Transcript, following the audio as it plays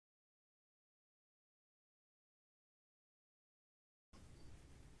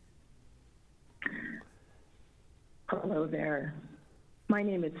Hello there. My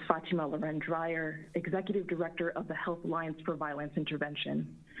name is Fatimah Loren Dreier, Executive Director of the Health Alliance for Violence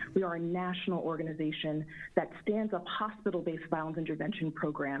Intervention. We are a national organization that stands up hospital-based violence intervention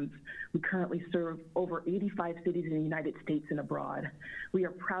programs. We currently serve over 85 cities in the United States and abroad. We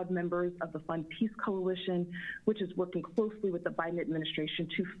are proud members of the Fund Peace Coalition, which is working closely with the Biden administration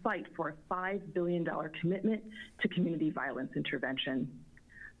to fight for a $5 billion commitment to community violence intervention.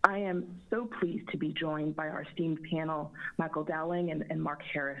 I am so pleased to be joined by our esteemed panel, Michael Dowling and Marc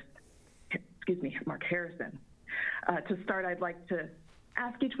Harrison. To start, I'd like to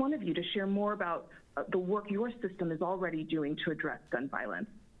ask each one of you to share more about the work your system is already doing to address gun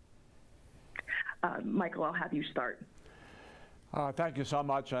violence. Michael, I'll have you start. Thank you so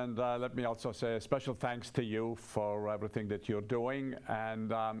much, and let me also say a special thanks to you for everything that you're doing.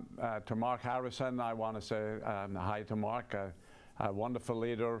 And to Marc Harrison, I want to say hi to Marc. A wonderful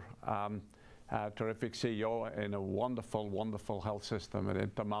leader, terrific CEO in a wonderful, wonderful health system at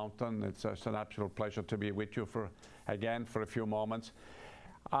Intermountain. It's an absolute pleasure to be with you again for a few moments.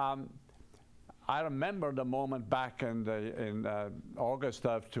 I remember the moment back in August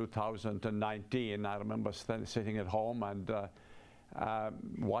of 2019. I remember sitting at home and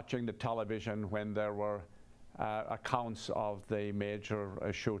watching the television when there were accounts of the major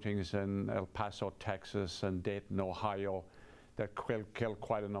shootings in El Paso, Texas, and Dayton, Ohio, that killed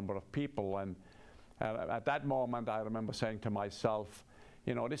quite a number of people. And at that moment, I remember saying to myself,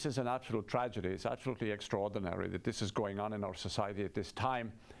 you know, this is an absolute tragedy. It's absolutely extraordinary that this is going on in our society at this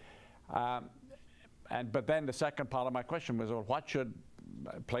time. But then the second part of my question was, well, what should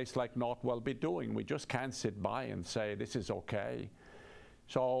a place like Northwell be doing? We just can't sit by and say this is okay.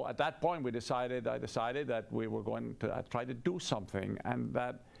 So at that point, I decided that we were going to try to do something, and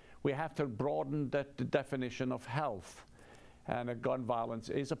that we have to broaden the definition of health. And gun violence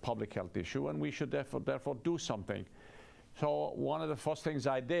is a public health issue, and we should therefore do something. So one of the first things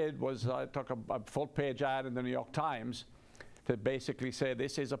I did was I took a full-page ad in the New York Times to basically say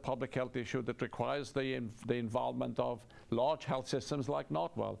this is a public health issue that requires the involvement of large health systems like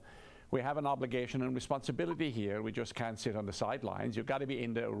Northwell. We have an obligation and responsibility here. We just can't sit on the sidelines. You've got to be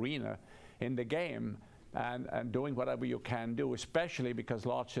in the arena, in the game, and doing whatever you can do, especially because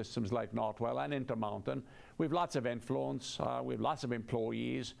large systems like Northwell and Intermountain, we have lots of influence, we have lots of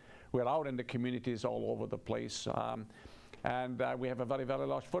employees, we're out in the communities all over the place, and we have a very, very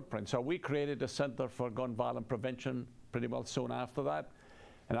large footprint. So we created a Center for Gun Violence Prevention pretty well soon after that,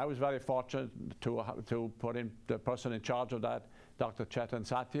 and I was very fortunate to put in the person in charge of that, Dr. Chetan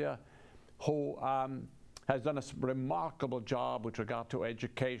Satya, who has done a remarkable job with regard to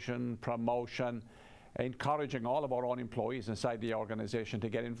education, promotion, encouraging all of our own employees inside the organization to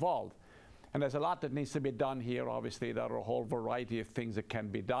get involved. And there's a lot that needs to be done here. Obviously, there are a whole variety of things that can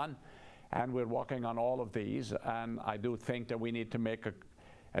be done, and we're working on all of these. And I do think that we need to make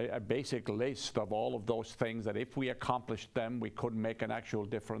a basic list of all of those things that if we accomplished them, we could make an actual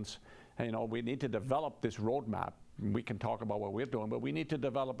difference. And, you know, we need to develop this roadmap. We can talk about what we're doing, but we need to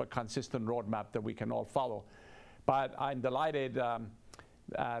develop a consistent roadmap that we can all follow. But I'm delighted to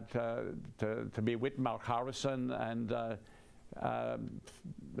be with Marc Harrison, and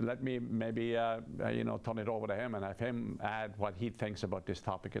let me maybe you know, turn it over to him and have him add what he thinks about this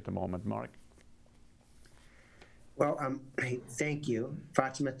topic at the moment. Marc. Well, thank you,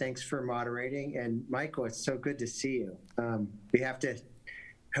 Fatimah. Thanks for moderating, and Michael, it's so good to see you. We have to.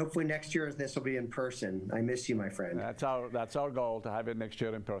 Hopefully next year this will be in person. I miss you, my friend. That's our goal, to have it next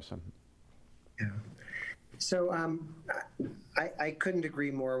year in person. Yeah. So I couldn't agree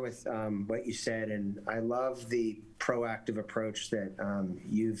more with what you said, and I love the proactive approach that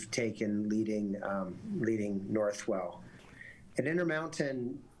you've taken leading Northwell. At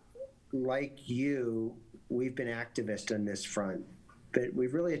Intermountain, like you, we've been activists on this front, but we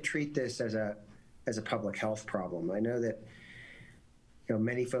really treat this as a public health problem. I know that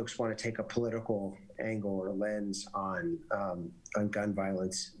many folks want to take a political angle or lens on gun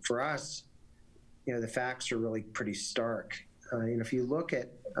violence. For us, the facts are really pretty stark. If you look at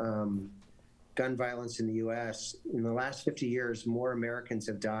gun violence in the U.S., in the last 50 years, more Americans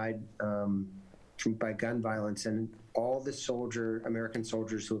have died by gun violence than all the American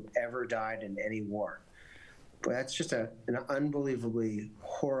soldiers who have ever died in any war. But that's just an unbelievably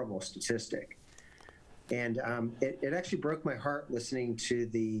horrible statistic. And it actually broke my heart listening to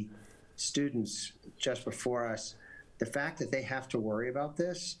the students just before us. The fact that they have to worry about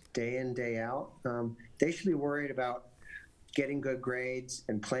this day in, day out, they should be worried about getting good grades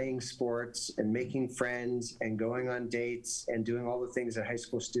and playing sports and making friends and going on dates and doing all the things that high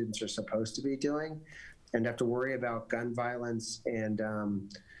school students are supposed to be doing, and have to worry about gun violence and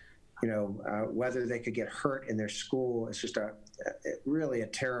whether they could get hurt in their school is just really a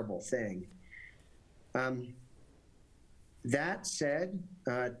terrible thing. That said,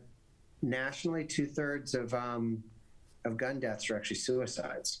 nationally, 2/3 of gun deaths are actually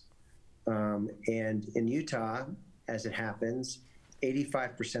suicides. And in Utah, as it happens,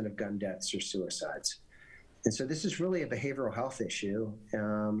 85% of gun deaths are suicides. And so this is really a behavioral health issue.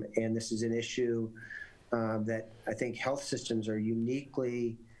 And this is an issue that I think health systems are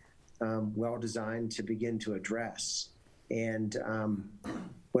uniquely well designed to begin to address. And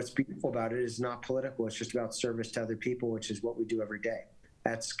what's beautiful about it is not political. It's just about service to other people, which is what we do every day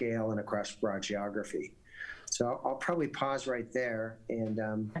at scale and across broad geography. So I'll probably pause right there and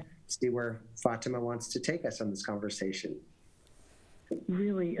see where Fatimah wants to take us on this conversation.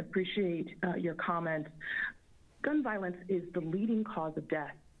 Really appreciate your comments. Gun violence is the leading cause of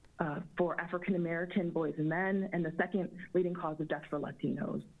death for African-American boys and men, and the second leading cause of death for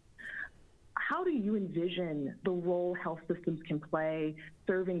Latinos. How do you envision the role health systems can play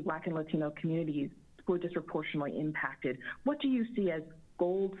serving Black and Latino communities who are disproportionately impacted? What do you see as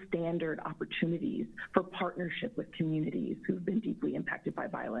gold standard opportunities for partnership with communities who've been deeply impacted by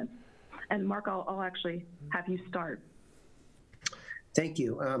violence? And Marc, I'll actually have you start. Thank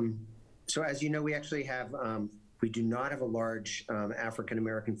you. So as you know, we actually have, we do not have a large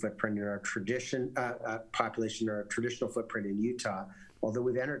African-American footprint in our population, or our traditional footprint in Utah, although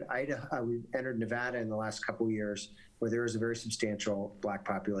we've entered we've entered Nevada in the last couple of years, where there is a very substantial Black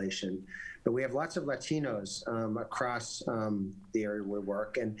population. But we have lots of Latinos across the area we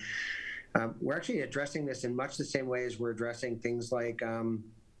work. And we're actually addressing this in much the same way as we're addressing things like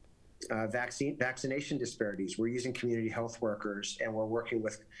vaccination disparities. We're using community health workers, and we're working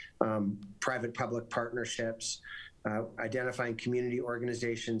with private-public partnerships, identifying community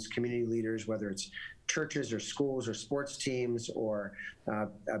organizations, community leaders, whether it's churches or schools or sports teams or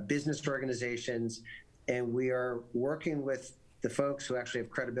business organizations. And we are working with the folks who actually have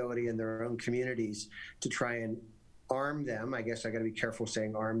credibility in their own communities to try and arm them. I guess I got to be careful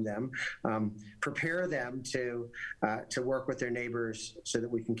saying arm them, prepare them to work with their neighbors so that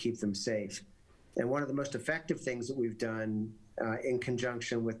we can keep them safe. And one of the most effective things that we've done in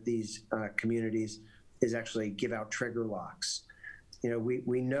conjunction with these communities is actually give out trigger locks.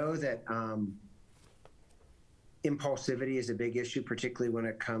 We know that impulsivity is a big issue, particularly when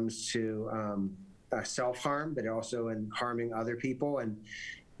it comes to self-harm, but also in harming other people. And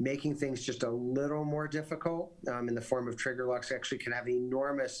making things just a little more difficult in the form of trigger locks actually can have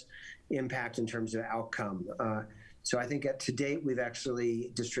enormous impact in terms of outcome. So I think to date, we've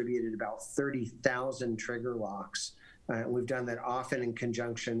actually distributed about 30,000 trigger locks. We've done that often in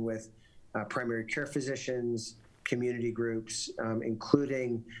conjunction with primary care physicians, community groups,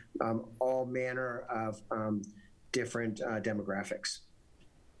 including all manner of different demographics.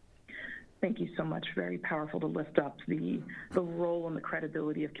 Thank you so much. Very powerful to lift up the role and the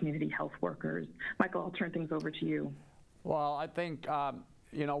credibility of community health workers. Michael, I'll turn things over to you. Well, I think,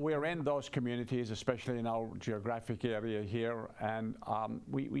 we're in those communities, especially in our geographic area here, and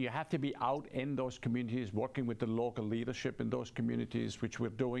we have to be out in those communities, working with the local leadership in those communities, which we're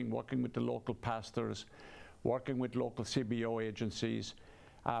doing, working with the local pastors, working with local CBO agencies,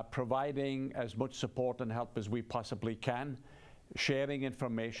 providing as much support and help as we possibly can, sharing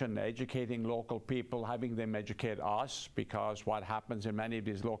information, educating local people, having them educate us, because what happens in many of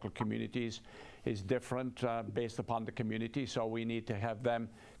these local communities is different based upon the community. So we need to have them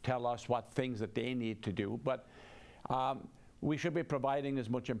tell us what things that they need to do. But we should be providing as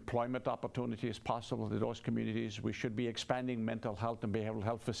much employment opportunity as possible to those communities. We should be expanding mental health and behavioral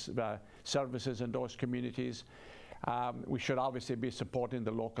health services in those communities. We should obviously be supporting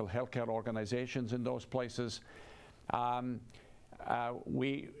the local healthcare organizations in those places. As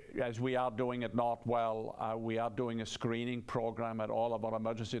we are doing at Northwell, we are doing a screening program at all of our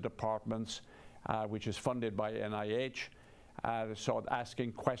emergency departments, which is funded by NIH. So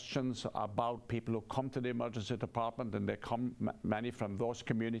asking questions about people who come to the emergency department, and they come many from those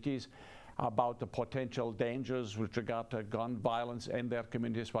communities, about the potential dangers with regard to gun violence in their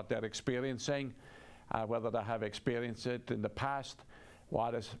communities, what they're experiencing, whether they have experienced it in the past,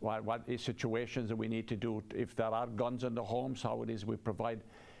 what is situations that we need to do if there are guns in the homes, how it is we provide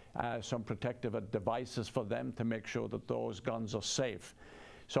some protective devices for them to make sure that those guns are safe.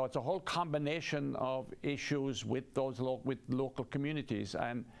 So it's a whole combination of issues with those local communities,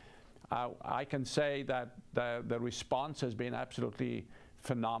 and I can say that the response has been absolutely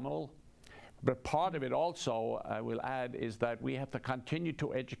phenomenal. But part of it also, I will add, is that we have to continue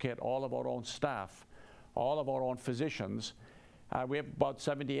to educate all of our own staff, all of our own physicians. We have about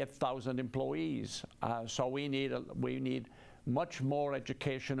 78,000 employees, so we need much more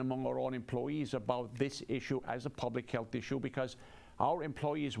education among our own employees about this issue as a public health issue, because our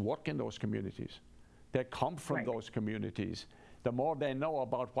employees work in those communities. They come from those communities. The more they know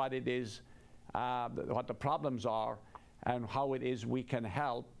about what it is, what the problems are, and how it is we can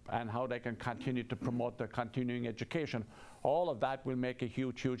help, and how they can continue to promote their continuing education, all of that will make a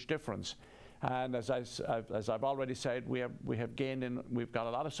huge, huge difference. And as I've already said, we have gained in, we've got a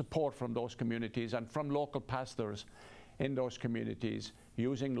lot of support from those communities and from local pastors in those communities,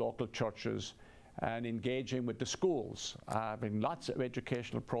 using local churches and engaging with the schools, having lots of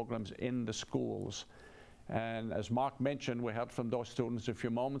educational programs in the schools. And as Marc mentioned, we heard from those students a few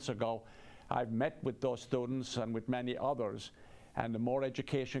moments ago. I've met with those students and with many others, and the more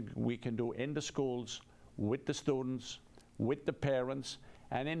education we can do in the schools, with the students, with the parents,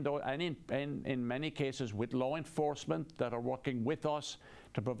 and in many cases with law enforcement that are working with us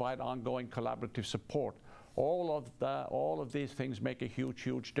to provide ongoing collaborative support. All of these things make a huge,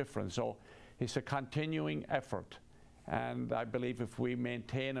 huge difference. So it's a continuing effort, and I believe if we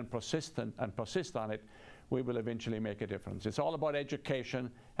maintain and persist on it, we will eventually make a difference. It's all about education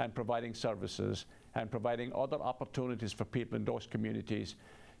and providing services and providing other opportunities for people in those communities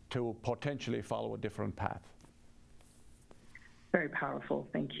to potentially follow a different path. Very powerful.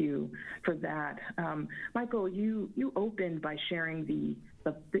 Thank you for that. Michael, you opened by sharing the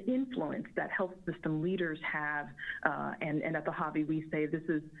influence that health system leaders have, and at the HAVI we say this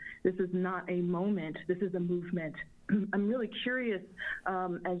is not a moment, this is a movement. I'm really curious,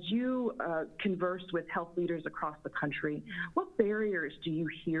 as you converse with health leaders across the country, what barriers do you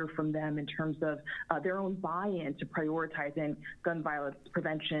hear from them in terms of their own buy-in to prioritizing gun violence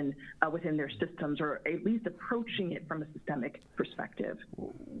prevention within their systems, or at least approaching it from a systemic perspective?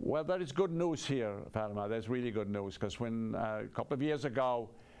 Well, there is good news here, Fatimah. There's really good news, because when a couple of years ago,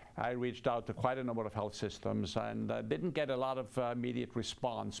 I reached out to quite a number of health systems and didn't get a lot of immediate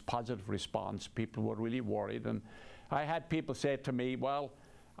response, positive response. People were really worried, and I had people say to me, well,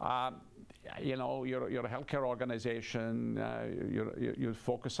 you know, you're a healthcare organization, you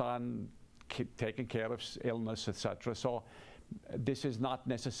focus on taking care of illness, etc. So this is not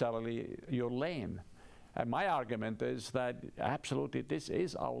necessarily your lane. And my argument is that absolutely this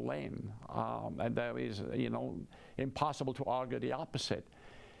is our lane, and there is, you know, impossible to argue the opposite.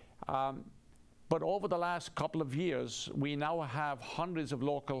 But over the last couple of years, we now have hundreds of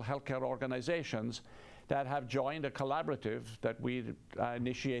local healthcare organizations that have joined a collaborative that we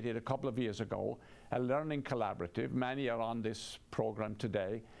initiated a couple of years ago, a learning collaborative. Many are on this program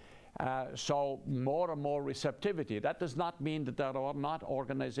today. So more and more receptivity. That does not mean that there are not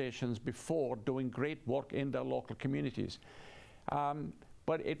organizations before doing great work in their local communities.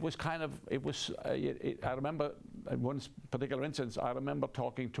 But it was kind of, I remember one particular instance, I remember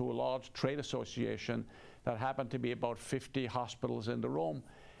talking to a large trade association that happened to be about 50 hospitals in the room.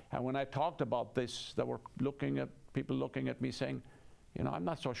 And when I talked about this, there were people looking at me saying, you know, I'm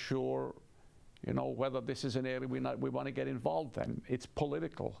not so sure, you know, whether this is an area we want to get involved in. It's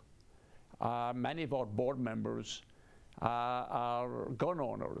political. Many of our board members are gun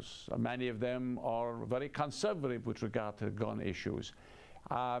owners. Many of them are very conservative with regard to gun issues.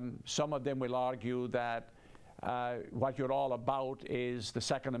 Some of them will argue that what you're all about is the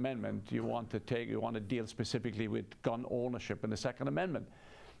Second Amendment. You want to deal specifically with gun ownership and the Second Amendment.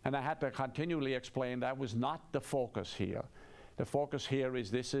 And I had to continually explain that was not the focus here. The focus here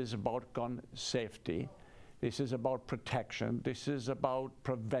is this is about gun safety. This is about protection. This is about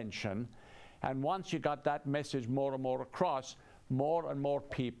prevention. And once you got that message more and more across, more and more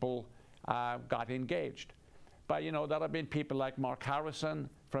people got engaged. But you know, there have been people like Marc Harrison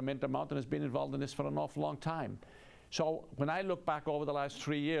from Intermountain has been involved in this for an awful long time. So when I look back over the last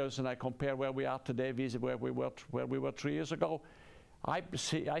 3 years and I compare where we are today vis-a-vis where we were 3 years ago, I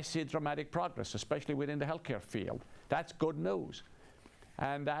see dramatic progress, especially within the healthcare field. That's good news,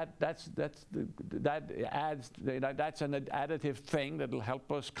 and that's an additive thing that will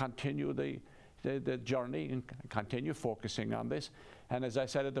help us continue the journey and continue focusing on this. And as I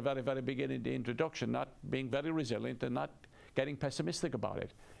said at the very, very beginning, the introduction, not being very resilient and not getting pessimistic about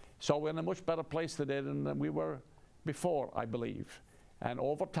it. So we're in a much better place today than we were before, I believe. And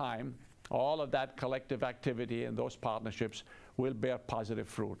over time, all of that collective activity and those partnerships will bear positive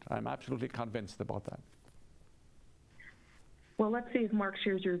fruit. I'm absolutely convinced about that. Well, let's see if Marc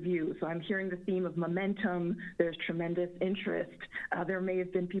shares your view. So I'm hearing the theme of momentum. There's tremendous interest. There may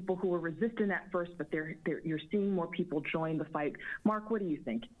have been people who were resistant at first, but you're seeing more people join the fight. Marc, what do you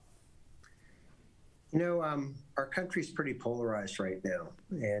think? You know, our country's pretty polarized right now,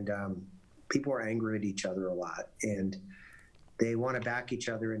 and people are angry at each other a lot, and they want to back each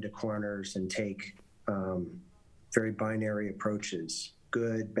other into corners and take very binary approaches,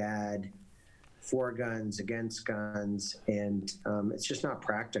 good, bad, for guns, against guns, and it's just not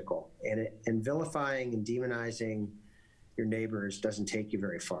practical. And vilifying and demonizing your neighbors doesn't take you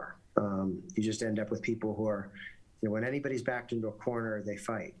very far. You just end up with people who are, when anybody's backed into a corner, they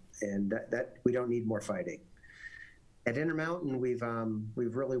fight, and that we don't need more fighting. At Intermountain,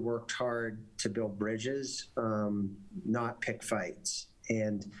 we've really worked hard to build bridges, not pick fights.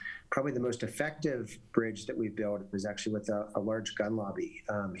 And probably the most effective bridge that we've built was actually with a large gun lobby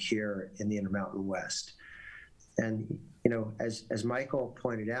here in the Intermountain West. And as Michael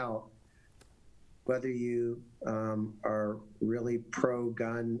pointed out, whether you are really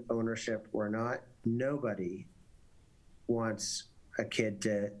pro-gun ownership or not, nobody wants a kid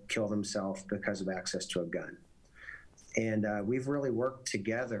to kill themselves because of access to a gun. And we've really worked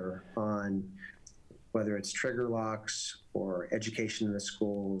together on whether it's trigger locks or education in the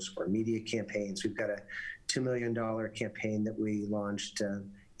schools or media campaigns. We've got a $2 million campaign that we launched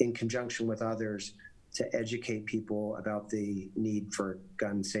in conjunction with others to educate people about the need for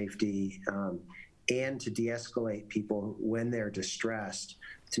gun safety and to de-escalate people when they're distressed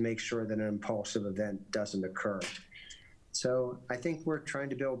to make sure that an impulsive event doesn't occur. So I think we're trying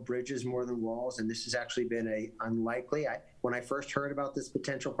to build bridges more than walls, and this has actually been unlikely. When I first heard about this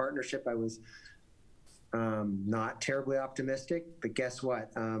potential partnership, I was not terribly optimistic, but guess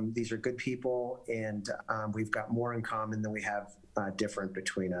what? These are good people, and we've got more in common than we have different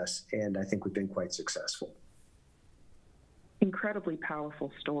between us, and I think we've been quite successful. Incredibly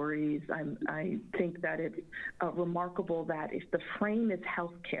powerful stories. I think that it's remarkable that if the frame is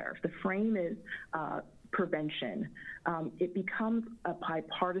healthcare, if the frame is prevention, it becomes a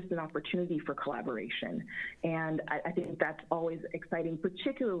bipartisan opportunity for collaboration. And I think that's always exciting,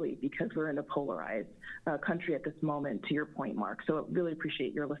 particularly because we're in a polarized country at this moment, to your point, Marc. So I really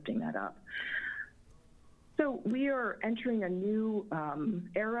appreciate your lifting that up. So we are entering a new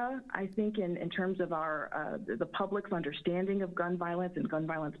era, I think, in terms of the public's understanding of gun violence and gun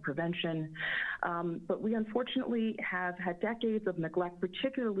violence prevention. But we unfortunately have had decades of neglect,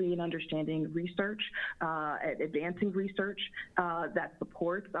 particularly in understanding research, advancing research that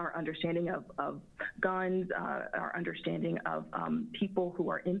supports our understanding of guns, our understanding of people who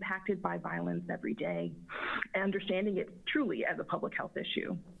are impacted by violence every day, and understanding it truly as a public health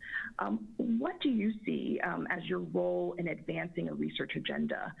issue. What do you see as your role in advancing a research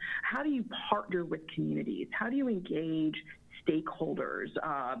agenda? How do you partner with communities? How do you engage stakeholders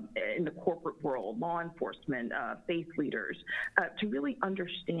in the corporate world, law enforcement, faith leaders, to really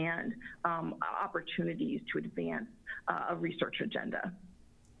understand opportunities to advance a research agenda?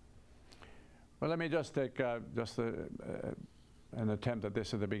 Well, let me just take an attempt at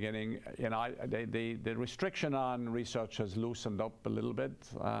this at the beginning. The restriction on research has loosened up a little bit.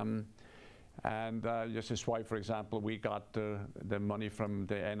 This is why, for example, we got the money from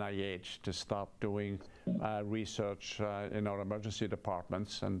the NIH to stop doing research in our emergency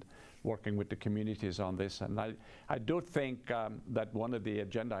departments and working with the communities on this. And I do think that one of the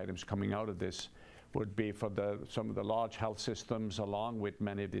agenda items coming out of this would be for some of the large health systems, along with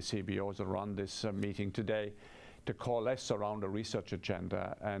many of the CBOs that run this meeting today, to coalesce around a research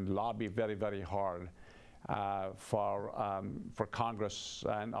agenda and lobby very, very hard for Congress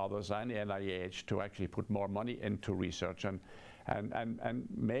and others and the NIH to actually put more money into research and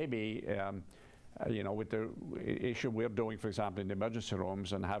maybe with the issue we're doing, for example, in the emergency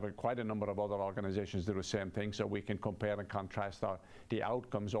rooms, and having quite a number of other organizations do the same thing, so we can compare and contrast the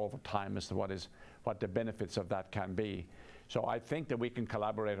outcomes over time as to what the benefits of that can be. So I think that we can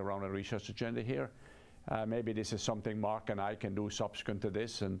collaborate around a research agenda here. Maybe this is something Marc and I can do subsequent to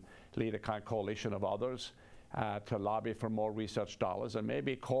this and lead a kind of coalition of others to lobby for more research dollars, and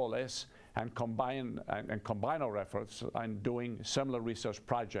maybe coalesce and combine our efforts on doing similar research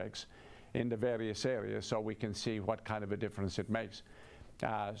projects in the various areas so we can see what kind of a difference it makes.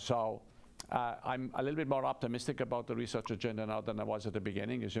 So I'm a little bit more optimistic about the research agenda now than I was at the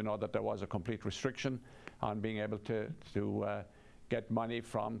beginning. As you know, that there was a complete restriction on being able to get money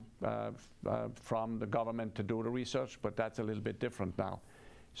from the government to do the research, but that's a little bit different now.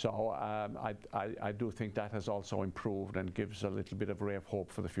 So I do think that has also improved and gives a little bit of ray of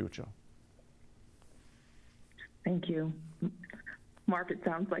hope for the future. Thank you. Marc, it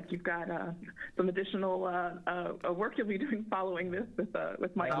sounds like you've got some additional work you'll be doing following this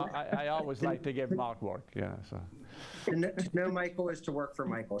with Michael. I always like to give Marc work, yeah. So. To know Michael is to work for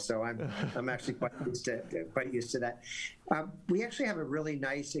Michael, so I'm actually quite used to that. We actually have a really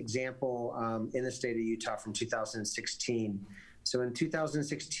nice example in the state of Utah from 2016. So in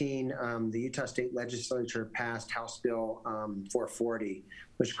 2016, the Utah State Legislature passed House Bill 440,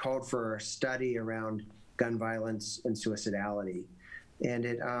 which called for a study around gun violence and suicidality.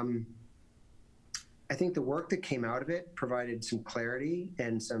 And I think the work that came out of it provided some clarity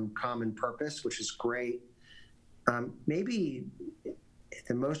and some common purpose, which is great. Maybe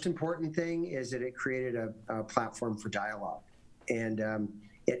the most important thing is that it created a platform for dialogue, and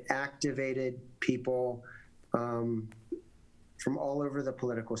it activated people from all over the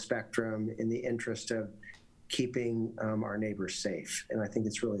political spectrum in the interest of keeping our neighbors safe. And I think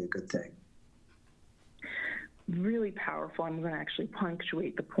it's really a good thing. Really powerful. I'm going to actually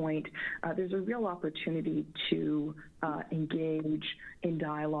punctuate the point. There's a real opportunity to engage in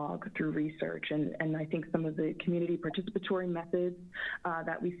dialogue through research, and I think some of the community participatory methods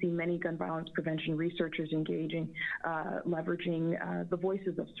that we see many gun violence prevention researchers engaging, leveraging the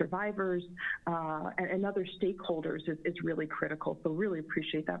voices of survivors and other stakeholders is really critical. So really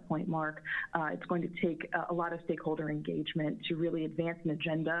appreciate that point, Marc. It's going to take a lot of stakeholder engagement to really advance an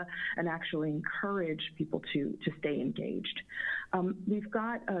agenda and actually encourage people to stay engaged. We've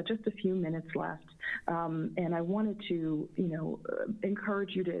got just a few minutes left, and I wanted to,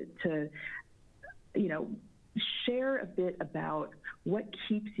 encourage you to share a bit about what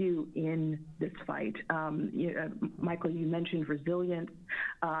keeps you in this fight. Michael, you mentioned resilience.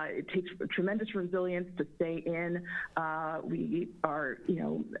 It takes tremendous resilience to stay in. We are,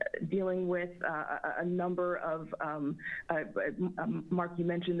 dealing with a number of, Marc, you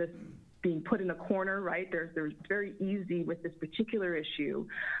mentioned this, being put in a corner, right? There's very easy with this particular issue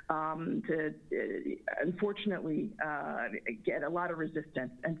to unfortunately get a lot of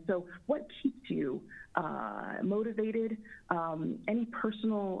resistance. And so what keeps you motivated? Any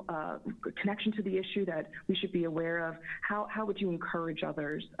personal connection to the issue that we should be aware of? How would you encourage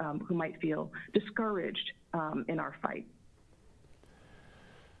others who might feel discouraged in our fight?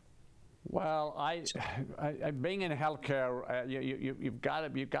 Well, being in healthcare, you've got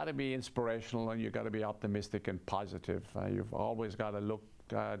to be inspirational, and you've got to be optimistic and positive. You've always got to look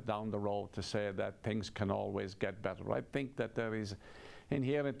down the road to say that things can always get better. I think that there is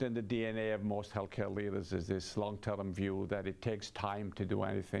inherent in the DNA of most healthcare leaders is this long-term view that it takes time to do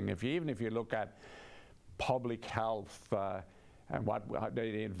anything. Even if you look at public health and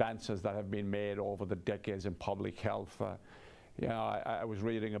the advances that have been made over the decades in public health. I was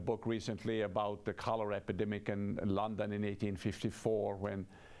reading a book recently about the cholera epidemic in London in 1854, when,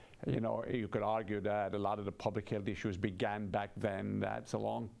 you could argue that a lot of the public health issues began back then. That's a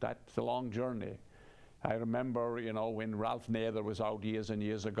long journey. I remember, when Ralph Nader was out years and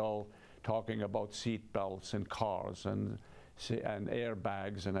years ago talking about seat belts in cars and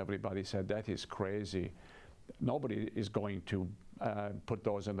airbags, and everybody said, that is crazy. Nobody is going to put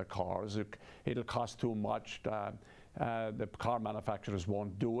those in the cars. It'll cost too much. The car manufacturers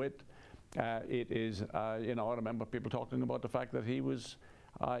won't do it. It is, I remember people talking about the fact that he was,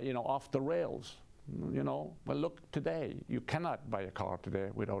 off the rails. Well, look today, you cannot buy a car today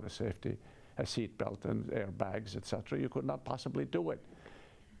without a seat belt and airbags, etc. You could not possibly do it.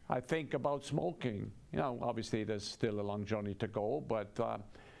 I think about smoking. Obviously there's still a long journey to go, but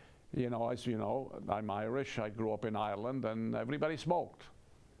as you know, I'm Irish. I grew up in Ireland, and everybody smoked.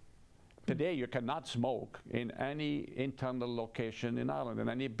 Today, you cannot smoke in any internal location in Ireland, in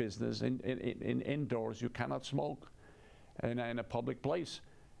any business, in indoors. You cannot smoke in a public place.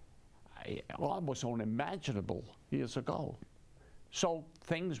 Almost unimaginable years ago. So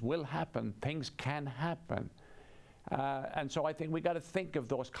things will happen. Things can happen. And so I think we got to think of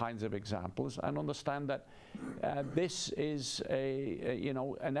those kinds of examples and understand that this is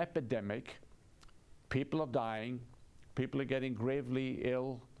an epidemic. People are dying. People are getting gravely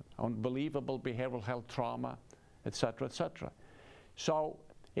ill. Unbelievable behavioral health trauma, et cetera, et cetera. So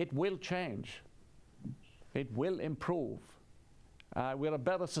it will change. It will improve. We're a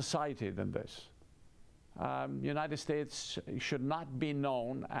better society than this. United States should not be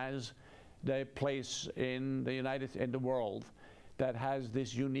known as the place in the world that has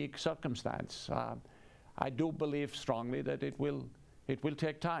this unique circumstance. I do believe strongly that it will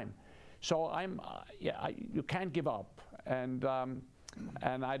take time. So you can't give up, and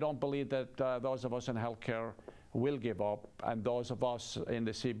I don't believe that those of us in healthcare will give up, and those of us in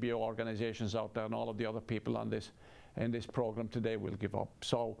the CBO organizations out there and all of the other people in this program today will give up.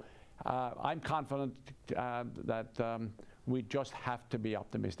 So I'm confident that we just have to be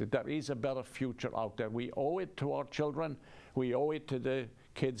optimistic. There is a better future out there. We owe it to our children. We owe it to the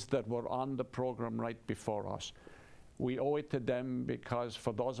kids that were on the program right before us. We owe it to them because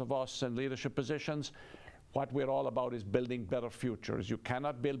for those of us in leadership positions, what we're all about is building better futures. You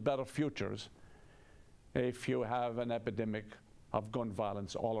cannot build better futures if you have an epidemic of gun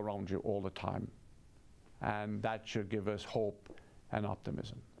violence all around you all the time. And that should give us hope and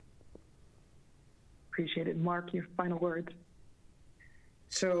optimism. Appreciate it. Marc, your final words.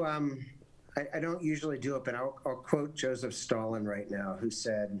 So I don't usually do it, but I'll quote Joseph Stalin right now, who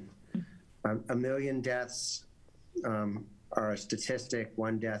said, "A million deaths are a statistic.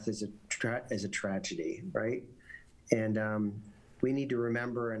 One death is a tragedy," right? And we need to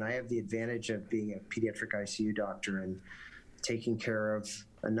remember, and I have the advantage of being a pediatric ICU doctor and taking care of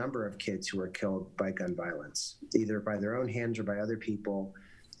a number of kids who are killed by gun violence, either by their own hands or by other people.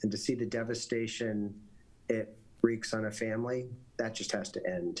 And to see the devastation it wreaks on a family, that just has to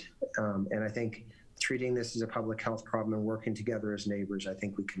end. And I think treating this as a public health problem and working together as neighbors, I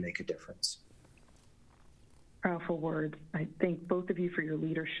think we can make a difference. Powerful words. I thank both of you for your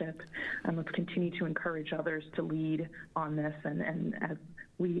leadership, and let's continue to encourage others to lead on this, and as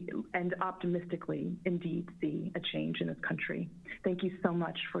we optimistically indeed see a change in this country. Thank you so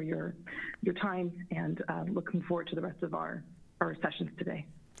much for your time, and looking forward to the rest of our sessions today.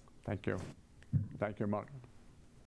 Thank you. Thank you, Marc.